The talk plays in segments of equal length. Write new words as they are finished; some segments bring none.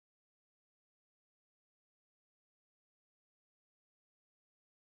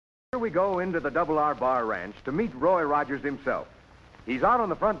we go into the Double R Bar Ranch to meet Roy Rogers himself. He's out on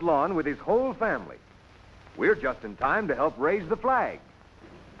the front lawn with his whole family. We're just in time to help raise the flag.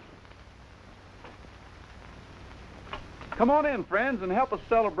 Come on in, friends, and help us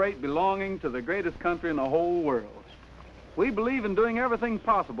celebrate belonging to the greatest country in the whole world. We believe in doing everything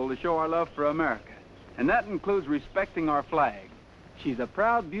possible to show our love for America, and that includes respecting our flag. She's a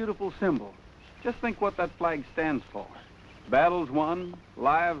proud, beautiful symbol. Just think what that flag stands for. Battles won,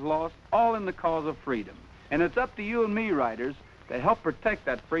 lives lost, all in the cause of freedom. And it's up to you and me, riders, to help protect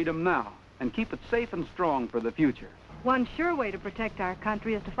that freedom now and keep it safe and strong for the future. One sure way to protect our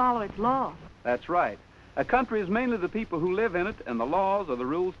country is to follow its laws. That's right. A country is mainly the people who live in it, and the laws are the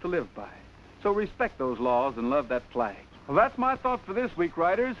rules to live by. So respect those laws and love that flag. Well, that's my thought for this week,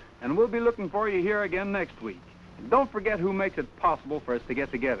 riders, and we'll be looking for you here again next week. And don't forget who makes it possible for us to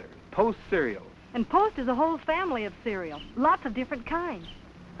get together. Post cereal. And Post is a whole family of cereal, lots of different kinds.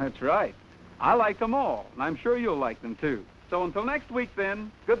 That's right. I like them all, and I'm sure you'll like them, too. So until next week,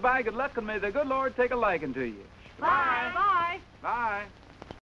 then, goodbye, good luck, and may the good Lord take a liking to you. Bye. Bye. Bye.